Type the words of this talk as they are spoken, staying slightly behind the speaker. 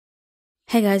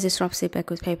Hey guys, it's Roxy back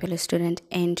with Paperless Student.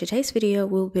 In today's video,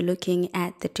 we'll be looking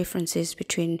at the differences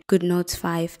between GoodNotes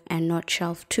 5 and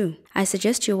Noteshelf 2. I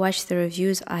suggest you watch the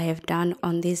reviews I have done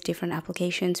on these different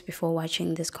applications before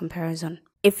watching this comparison.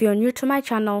 If you're new to my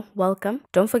channel, welcome.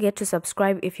 Don't forget to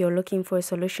subscribe if you're looking for a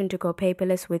solution to go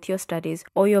paperless with your studies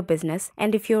or your business.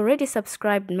 And if you're already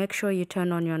subscribed, make sure you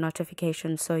turn on your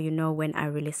notifications so you know when I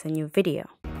release a new video.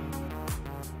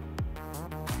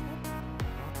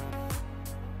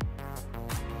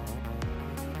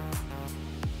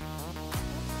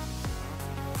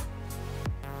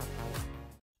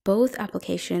 Both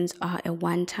applications are a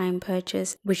one-time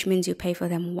purchase, which means you pay for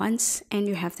them once and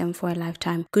you have them for a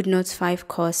lifetime. GoodNotes 5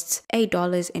 costs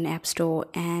 $8 in App Store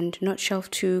and Noteshelf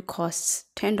 2 costs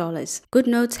 $10.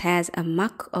 GoodNotes has a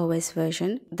Mac OS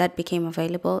version that became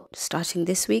available starting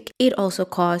this week. It also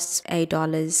costs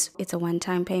 $8. It's a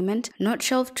one-time payment.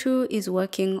 Noteshelf 2 is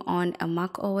working on a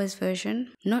Mac OS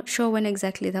version. Not sure when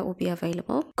exactly that will be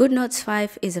available. GoodNotes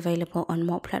 5 is available on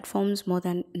more platforms, more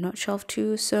than Noteshelf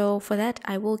 2, so for that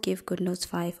I will give GoodNotes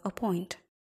 5 a point.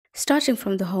 Starting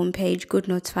from the home page,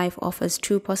 GoodNotes 5 offers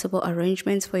two possible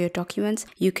arrangements for your documents.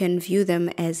 You can view them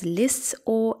as lists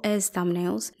or as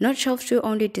thumbnails. Noteshelf 2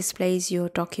 only displays your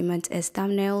documents as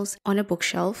thumbnails on a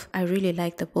bookshelf. I really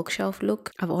like the bookshelf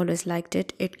look. I've always liked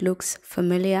it. It looks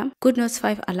familiar. GoodNotes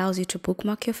 5 allows you to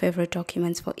bookmark your favorite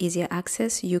documents for easier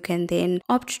access. You can then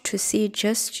opt to see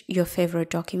just your favorite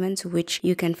documents, which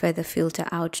you can further filter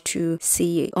out to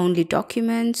see only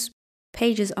documents,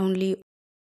 pages only,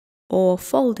 or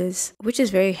folders, which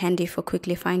is very handy for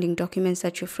quickly finding documents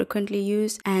that you frequently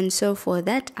use. And so for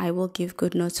that, I will give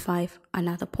GoodNotes 5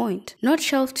 another point.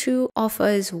 Noteshelf 2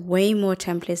 offers way more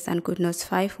templates than GoodNotes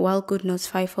 5, while GoodNotes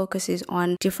 5 focuses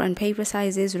on different paper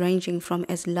sizes ranging from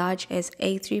as large as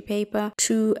A3 paper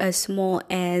to as small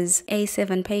as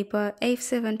A7 paper.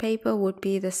 A7 paper would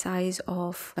be the size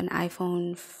of an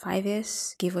iPhone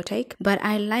 5S, give or take. But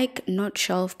I like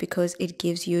Noteshelf because it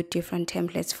gives you different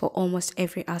templates for almost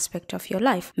every aspect of your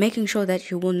life, making sure that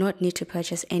you will not need to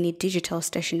purchase any digital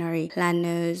stationery,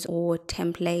 planners or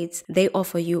templates. They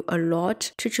offer you a lot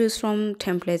to choose from: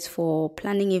 templates for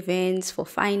planning events, for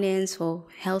finance, for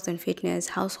health and fitness,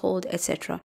 household,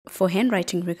 etc. For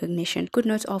handwriting recognition,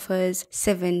 GoodNotes offers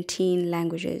 17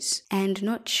 languages and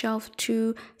Noteshelf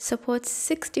 2 supports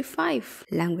 65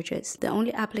 languages. The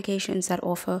only applications that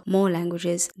offer more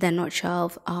languages than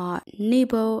Noteshelf are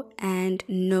Nebo and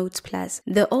Notes Plus.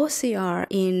 The OCR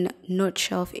in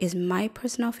Noteshelf is my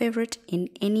personal favorite in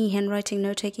any handwriting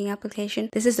note-taking application.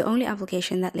 This is the only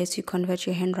application that lets you convert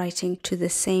your handwriting to the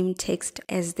same text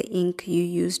as the ink you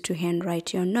use to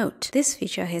handwrite your note. This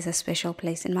feature has a special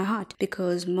place in my heart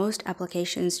because most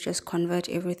applications just convert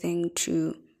everything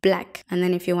to black, and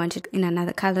then if you want it in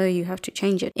another color you have to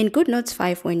change it. In GoodNotes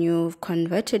 5, when you've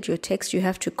converted your text, you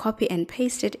have to copy and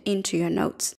paste it into your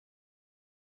notes.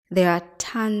 There are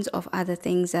tons of other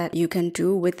things that you can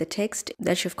do with the text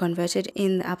that you've converted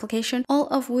in the application, all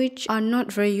of which are not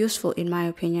very useful in my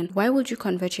opinion. Why would you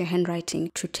convert your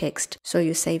handwriting to text so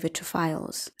you save it to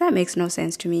files? That makes no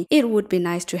sense to me. It would be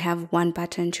nice to have one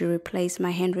button to replace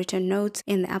my handwritten notes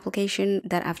in the application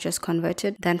that I've just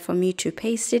converted than for me to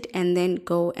paste it and then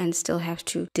go and still have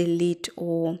to delete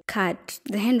or cut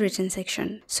the handwritten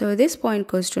section. So this point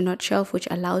goes to Noteshelf, which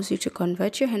allows you to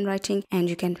convert your handwriting and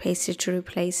you can paste it to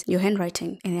replace your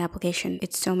handwriting in the application.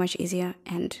 It's so much easier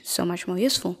and so much more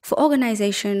useful. For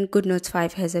organization, GoodNotes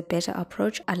 5 has a better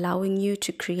approach, allowing you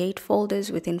to create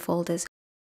folders within folders.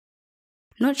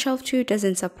 Noteshelf 2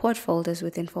 doesn't support folders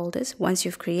within folders. Once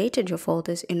you've created your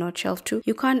folders in Noteshelf 2,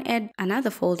 you can't add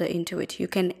another folder into it. You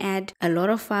can add a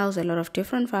lot of files, a lot of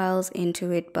different files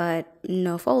into it, but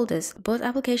no folders. Both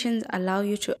applications allow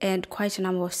you to add quite a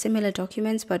number of similar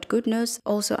documents, but GoodNotes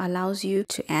also allows you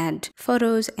to add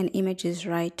photos and images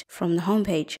right from the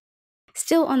homepage.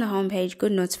 Still on the homepage,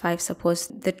 GoodNotes 5 supports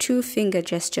the two-finger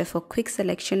gesture for quick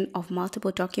selection of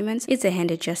multiple documents. It's a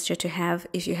handy gesture to have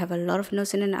if you have a lot of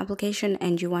notes in an application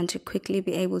and you want to quickly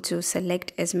be able to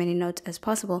select as many notes as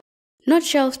possible.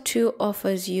 Noteshelf 2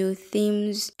 offers you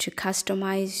themes to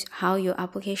customize how your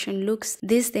application looks.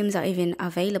 These themes are even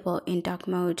available in dark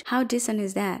mode. How decent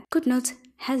is that? GoodNotes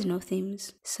has no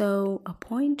themes, so a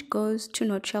point goes to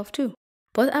Noteshelf 2.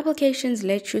 Both applications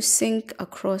let you sync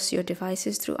across your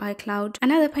devices through iCloud.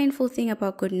 Another painful thing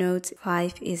about GoodNotes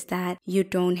 5 is that you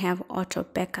don't have auto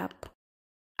backup.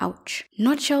 Ouch.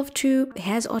 Noteshelf 2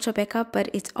 has auto backup, but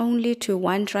it's only to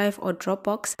OneDrive or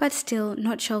Dropbox, but still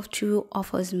Noteshelf 2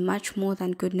 offers much more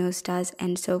than GoodNotes does,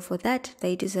 and so for that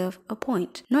they deserve a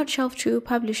point. Noteshelf 2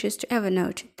 publishes to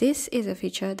Evernote. This is a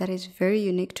feature that is very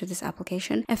unique to this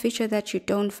application, a feature that you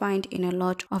don't find in a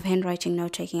lot of handwriting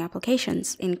note-taking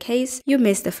applications. In case you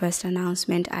missed the first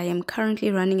announcement, I am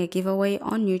currently running a giveaway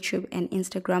on YouTube and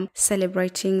Instagram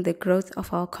celebrating the growth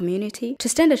of our community. To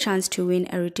stand a chance to win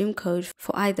a redeem code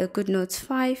for either GoodNotes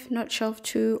 5, Noteshelf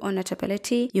 2 or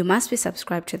Notability, you must be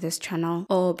subscribed to this channel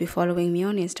or be following me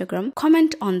on Instagram.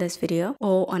 Comment on this video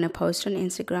or on a post on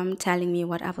Instagram telling me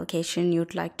what application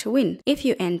you'd like to win. If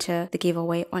you enter the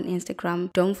giveaway on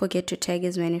Instagram, don't forget to tag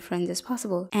as many friends as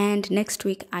possible. And next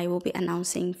week I will be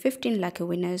announcing 15 lucky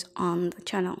winners on the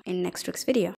channel in next week's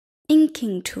video.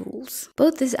 Inking tools.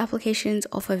 Both these applications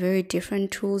offer very different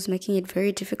tools, making it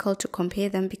very difficult to compare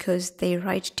them because they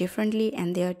write differently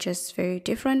and they are just very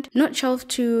different. Noteshelf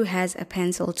 2 has a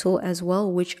pencil tool as well,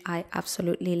 which I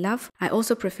absolutely love. I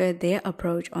also prefer their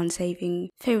approach on saving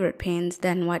favorite pens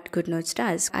than what GoodNotes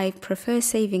does. I prefer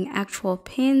saving actual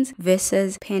pens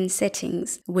versus pen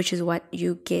settings, which is what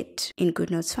you get in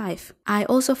GoodNotes 5. I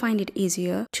also find it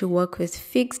easier to work with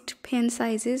fixed pen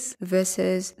sizes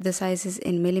versus the sizes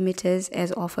in millimeters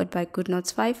as offered by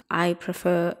GoodNotes 5. I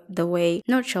prefer the way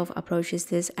Noteshelf approaches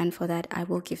this, and for that I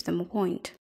will give them a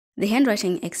point. The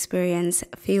handwriting experience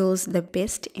feels the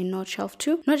best in Noteshelf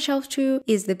 2. Noteshelf 2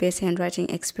 is the best handwriting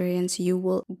experience you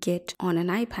will get on an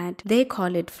iPad. They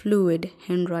call it fluid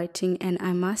handwriting, and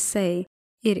I must say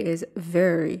it is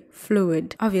very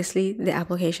fluid. Obviously, the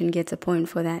application gets a point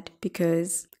for that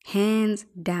because hands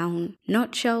down,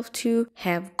 Noteshelf 2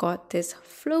 have got this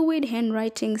fluid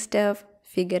handwriting stuff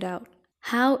figured out.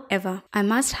 However, I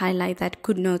must highlight that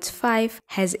GoodNotes 5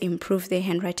 has improved their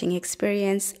handwriting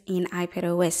experience in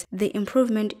iPadOS. The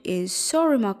improvement is so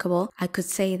remarkable, I could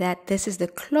say that this is the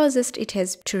closest it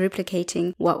has to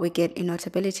replicating what we get in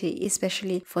Notability,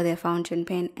 especially for their fountain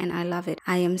pen, and I love it.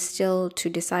 I am still to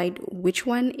decide which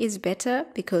one is better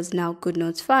because now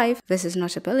GoodNotes 5 versus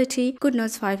Notability,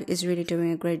 GoodNotes 5 is really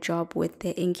doing a great job with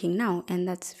their inking now, and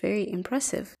that's very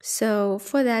impressive. So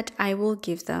for that, I will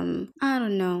give them,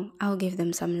 I'll give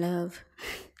them some love.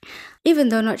 Even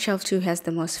though Noteshelf 2 has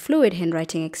the most fluid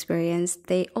handwriting experience,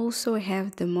 they also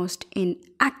have the most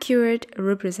inaccurate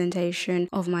representation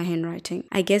of my handwriting.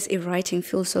 I guess if writing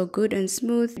feels so good and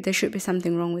smooth, there should be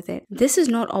something wrong with it. This is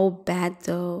not all bad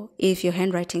though. If your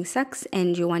handwriting sucks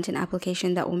and you want an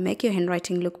application that will make your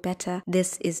handwriting look better,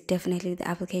 this is definitely the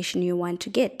application you want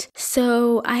to get.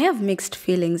 So I have mixed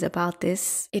feelings about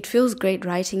this. It feels great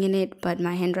writing in it, but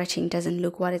my handwriting doesn't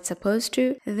look what it's supposed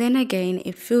to. Then again,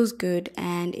 it feels good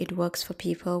and it works for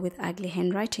people with ugly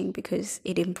handwriting because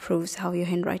it improves how your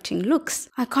handwriting looks.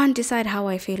 I can't decide how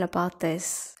I feel about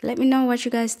this. Let me know what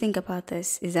you guys think about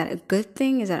this. Is that a good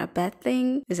thing? Is that a bad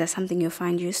thing? Is that something you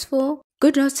find useful?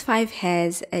 GoodNotes 5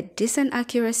 has a decent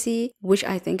accuracy, which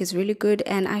I think is really good,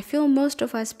 and I feel most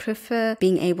of us prefer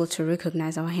being able to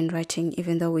recognize our handwriting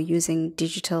even though we're using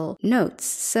digital notes.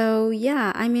 So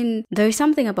yeah, there is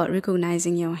something about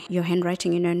recognizing your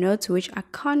handwriting in your notes which I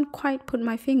can't quite put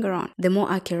my finger on. The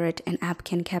more accurate an app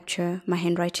can capture my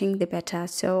handwriting, the better.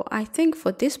 So I think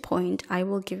for this point, I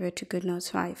will give it to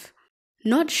GoodNotes 5.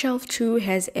 Noteshelf 2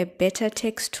 has a better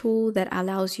text tool that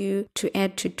allows you to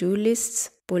add to-do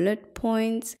lists, bullet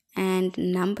points, and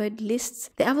numbered lists.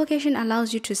 The application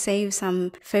allows you to save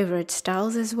some favorite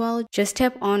styles as well. Just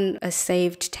tap on a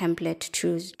saved template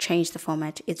to change the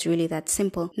format. It's really that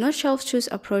simple. Noteshelf 2's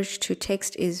approach to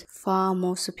text is far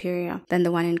more superior than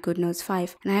the one in GoodNotes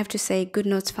 5. And I have to say,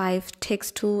 GoodNotes 5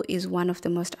 text tool is one of the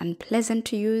most unpleasant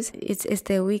to use. It's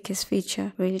their weakest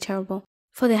feature. Really terrible.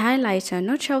 For the highlighter,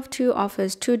 Noteshelf 2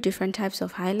 offers two different types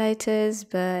of highlighters,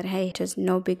 but hey, it is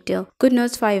no big deal.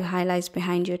 GoodNotes 5 highlights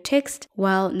behind your text,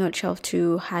 while Noteshelf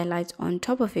 2 highlights on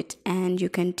top of it, and you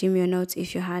can dim your notes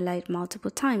if you highlight multiple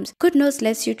times. GoodNotes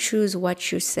lets you choose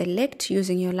what you select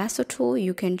using your lasso tool.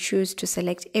 You can choose to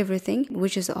select everything,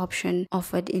 which is the option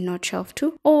offered in Noteshelf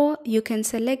 2, or you can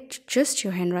select just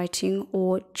your handwriting,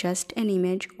 or just an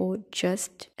image, or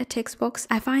just a text box.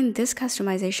 I find this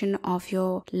customization of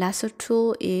your lasso tool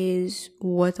is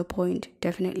worth a point,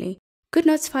 definitely.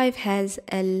 GoodNotes 5 has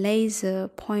a laser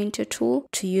pointer tool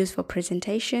to use for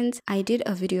presentations. I did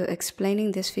a video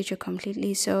explaining this feature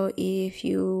completely, so if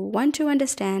you want to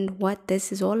understand what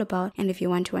this is all about and if you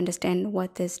want to understand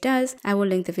what this does, I will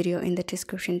link the video in the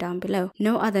description down below.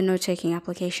 No other note-taking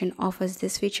application offers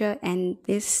this feature, and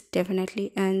this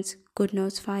definitely earns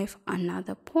GoodNotes 5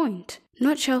 another point.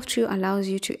 Noteshelf 2 allows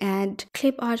you to add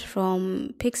clip art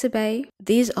from Pixabay.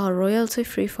 These are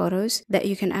royalty-free photos that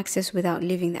you can access without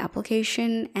leaving the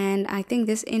application, and I think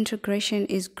this integration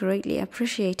is greatly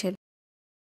appreciated.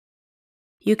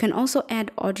 You can also add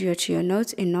audio to your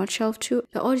notes in Noteshelf 2.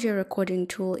 The audio recording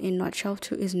tool in Noteshelf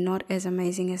 2 is not as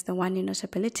amazing as the one in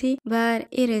Notability, but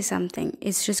it is something.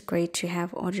 It's just great to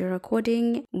have audio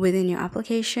recording within your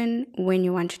application when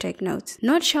you want to take notes.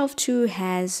 Noteshelf 2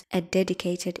 has a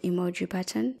dedicated emoji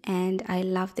button, and I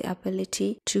love the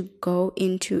ability to go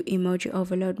into emoji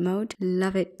overload mode.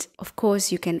 Love it. Of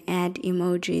course, you can add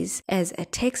emojis as a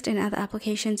text in other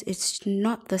applications. It's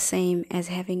not the same as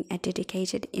having a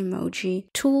dedicated emoji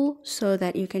tool, so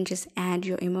that you can just add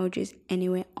your emojis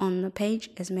anywhere on the page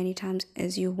as many times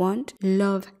as you want.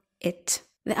 Love it.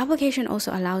 The application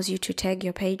also allows you to tag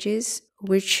your pages,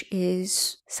 which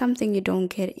is something you don't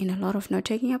get in a lot of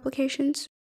note-taking applications.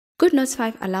 GoodNotes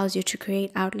 5 allows you to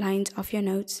create outlines of your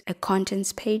notes, a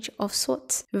contents page of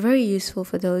sorts. Very useful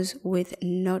for those with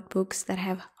notebooks that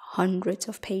have hundreds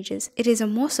of pages. It is a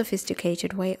more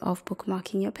sophisticated way of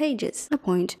bookmarking your pages. A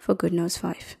point for GoodNotes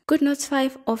 5. GoodNotes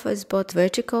 5 offers both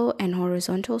vertical and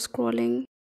horizontal scrolling,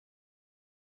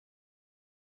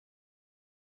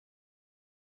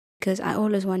 because I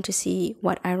always want to see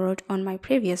what I wrote on my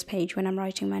previous page when I'm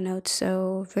writing my notes.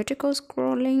 So vertical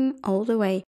scrolling all the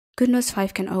way. GoodNotes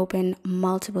 5 can open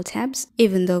multiple tabs,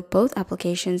 even though both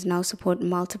applications now support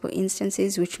multiple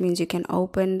instances, which means you can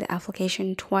open the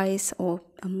application twice or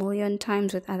a million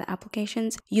times with other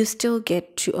applications. You still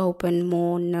get to open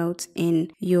more notes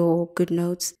in your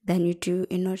GoodNotes than you do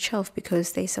in Noteshelf,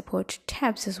 because they support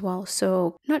tabs as well.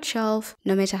 So Noteshelf,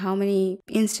 no matter how many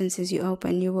instances you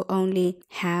open, you will only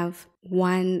have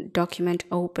one document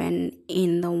open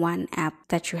in the one app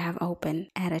that you have open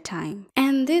at a time.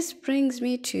 And this brings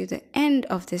me to the end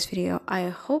of this video. I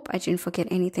hope I didn't forget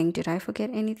anything. Did I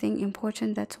forget anything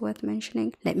important that's worth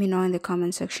mentioning? Let me know in the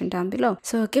comment section down below.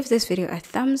 So give this video a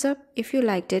thumbs up if you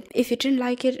liked it. If you didn't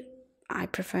like it, I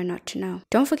prefer not to know.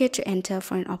 Don't forget to enter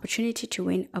for an opportunity to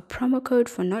win a promo code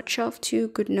for Noteshelf 2,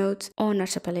 GoodNotes, or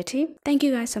Notability. Thank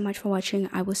you guys so much for watching.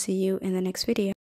 I will see you in the next video.